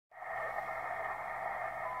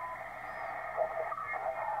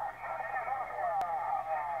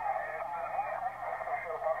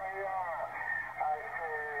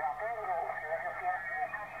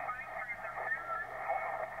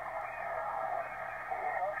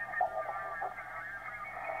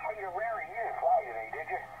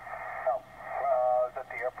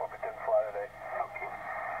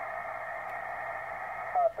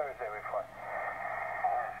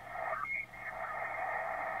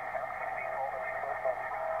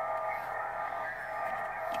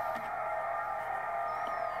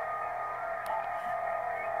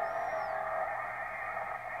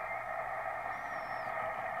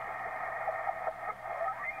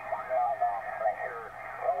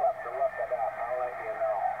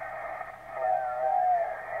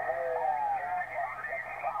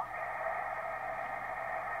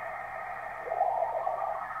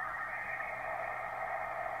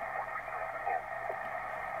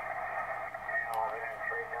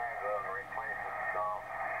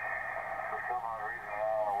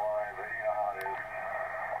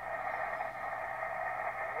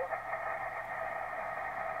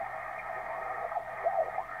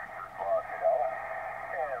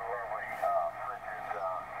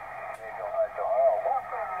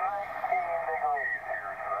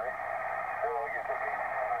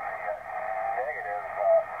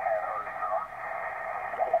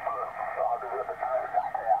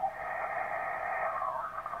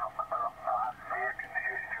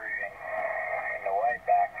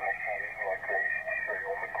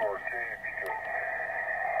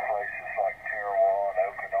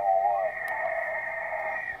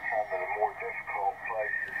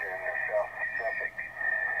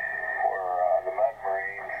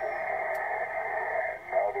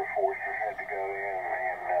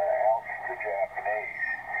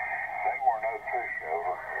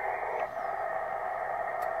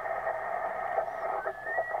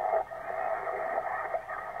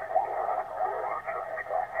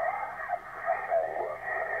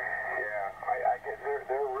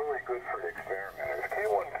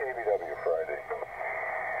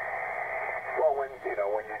when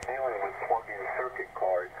you're dealing with plug-in circuit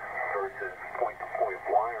cards versus point-to-point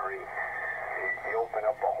wiring, you open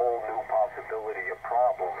up a whole new possibility of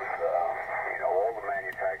problems. All the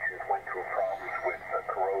manufacturers went through problems with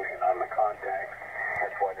corrosion on the contacts.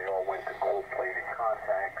 That's why they all went to gold-plated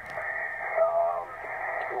contacts.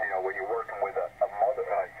 When you're working with a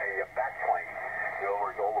backplane, in other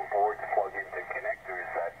words, all the boards plug into connectors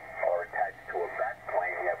that are attached to a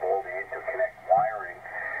backplane. You have all the interconnect wiring.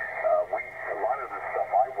 A lot of the stuff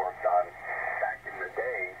I worked on back in the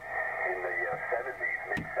day, in the 70s,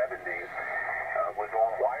 mid-70s, was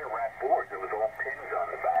all wire wrap boards. It was all pins on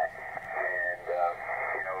the back. And,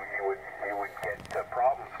 you would get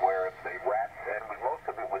problems where if they wrapped, and most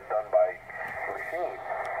of it was done by machines.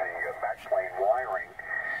 The backplane wiring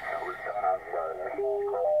was done on machines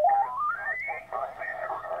called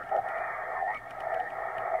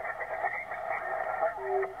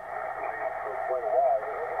for quite a while.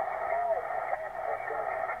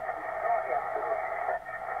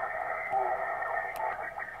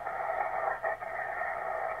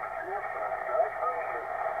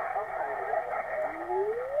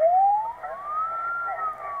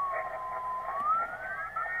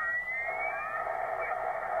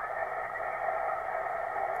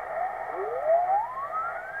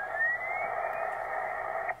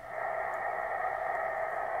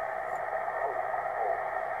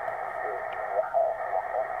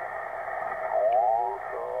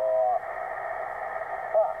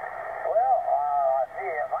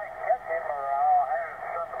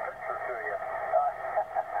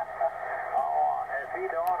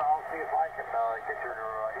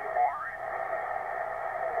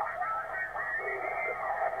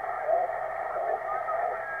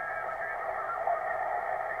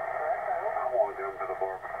 To the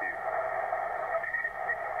barbecue.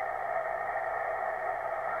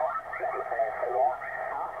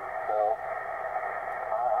 So,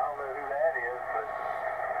 I don't know who that is, but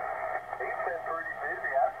he's been pretty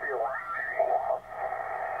busy, I feel like.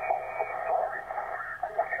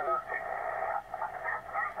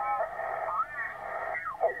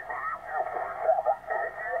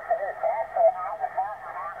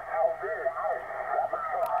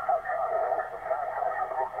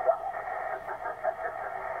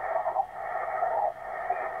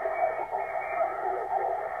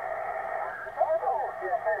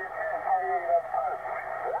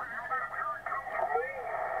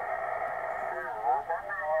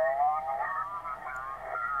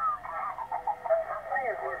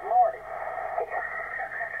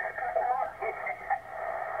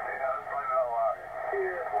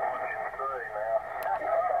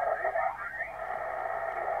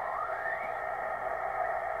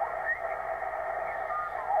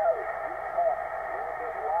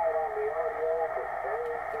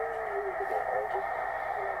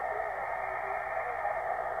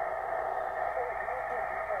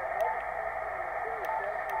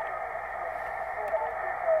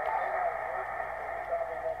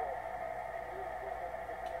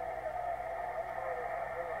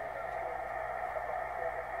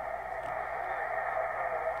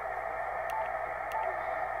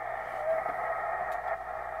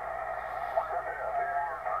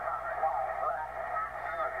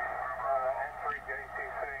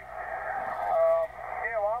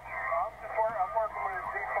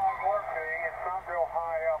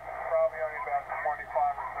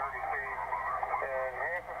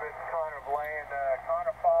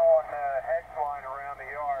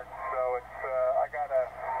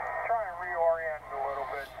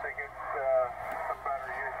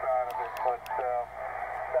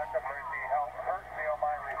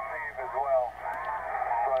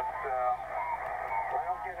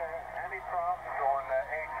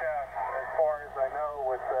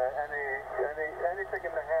 Anything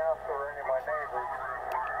in the house or any of my neighbors.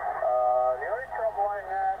 The only trouble I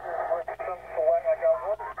had is with some select. I got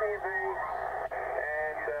one TV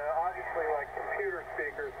and obviously like computer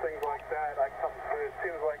speakers, things like that. It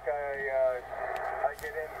seems like I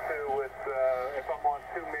get into with if I'm on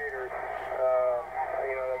 2 meters.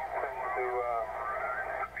 That tends to.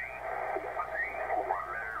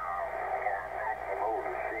 Some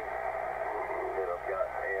older sheets that I've got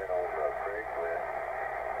in on Craigslist.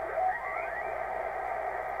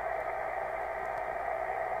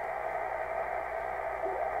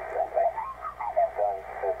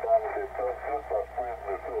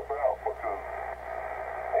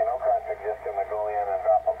 Just gonna go in and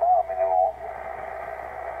drop a bomb anymore.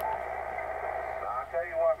 I'll tell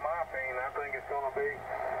you what, my opinion, I think it's gonna be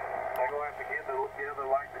they're gonna have to get together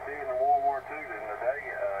like they did in World War II in the day.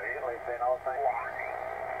 Italy and all things.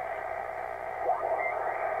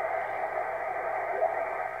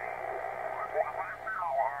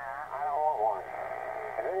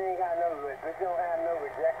 it's going to have no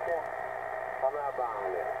rejection, I'm not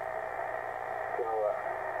buying it. So,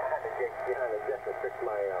 I had to get behind the jet to fix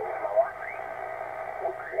my wiring.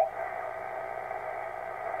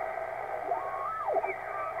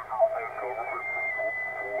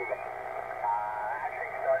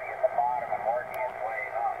 Actually starting at the bottom and working its way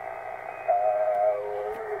up.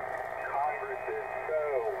 Congress is so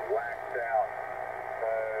whacked out.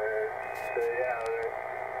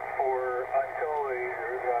 Until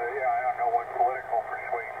I don't know what political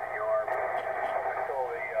persuasion you are, but until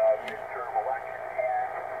the midterm election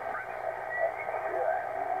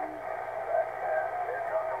they're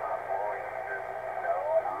talking about blowing this snow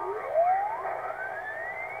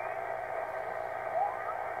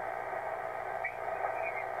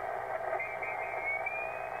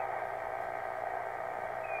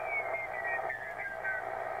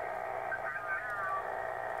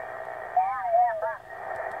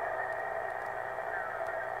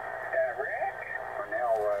and Rick?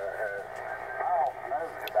 Cornell, Miles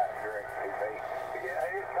knows about direct TV. Yeah,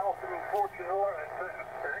 he's helping him fortune to learn it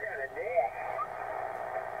too.